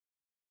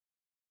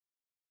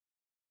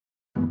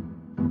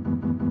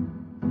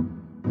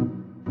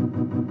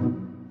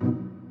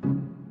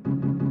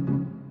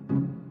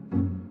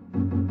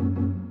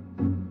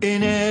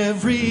In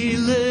every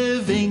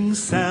living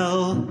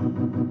cell,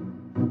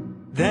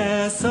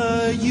 there's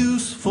a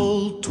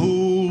useful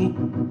tool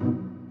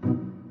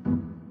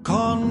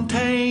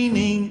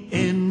containing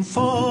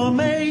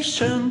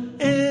information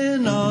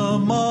in a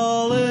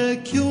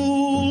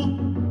molecule.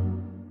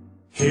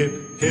 Hip,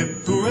 hip,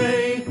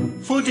 hooray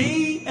for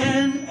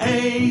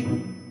DNA.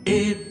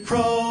 It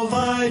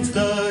provides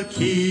the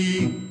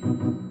key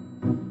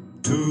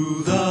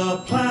to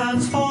the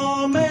plans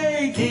for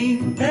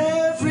making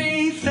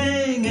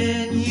everything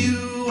in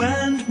you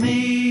and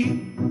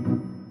me.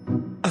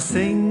 A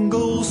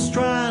single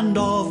strand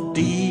of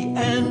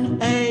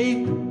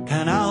DNA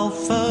can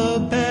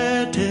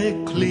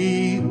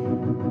alphabetically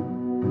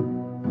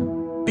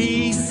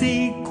be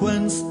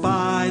sequenced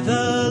by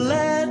the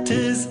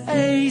letters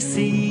A,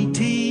 C,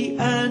 T,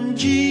 and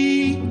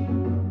G.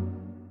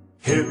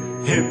 Hip,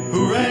 hip,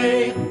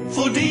 hooray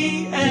for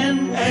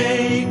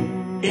DNA.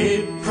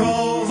 It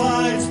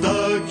provides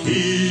the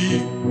key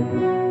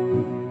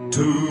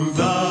to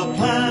the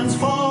plans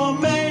for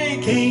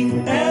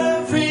making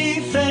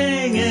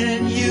everything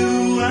in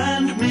you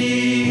and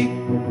me.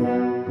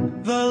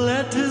 The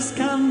letters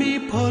can be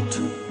put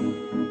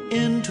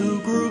into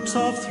groups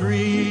of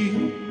 3,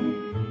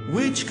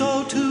 which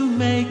go to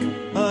make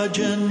a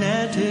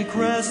genetic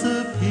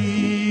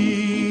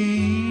recipe.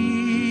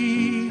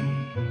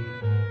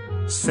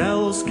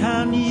 Cells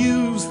can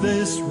use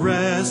this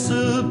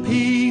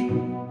recipe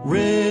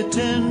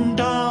written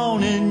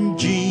down in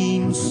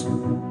genes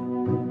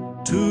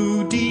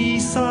to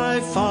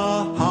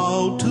decipher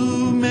how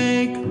to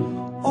make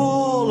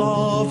all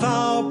of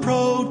our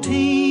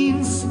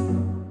proteins.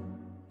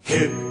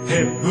 Hip,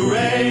 hip,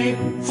 hooray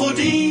for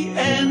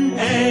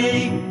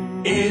DNA.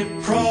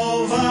 It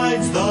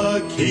provides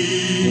the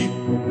key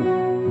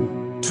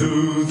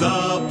to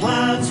the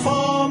plans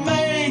for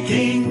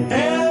making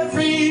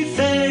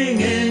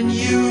everything in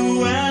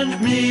you and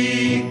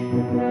me.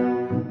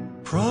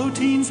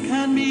 Proteins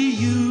can be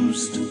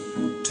used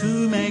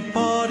to make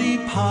body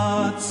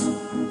parts,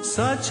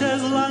 such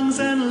as lungs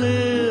and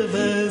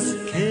livers,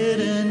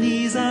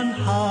 kidneys and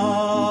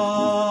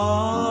hearts.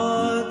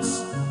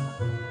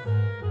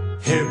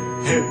 Hip,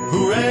 hip,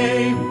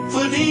 hooray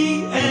for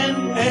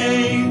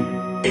DNA.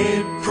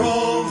 It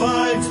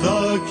provides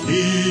the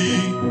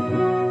key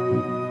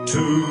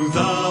to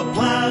the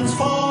plans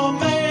for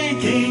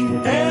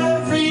making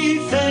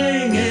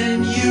everything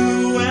in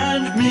you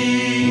and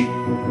me.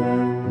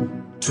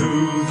 To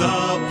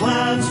the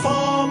plans for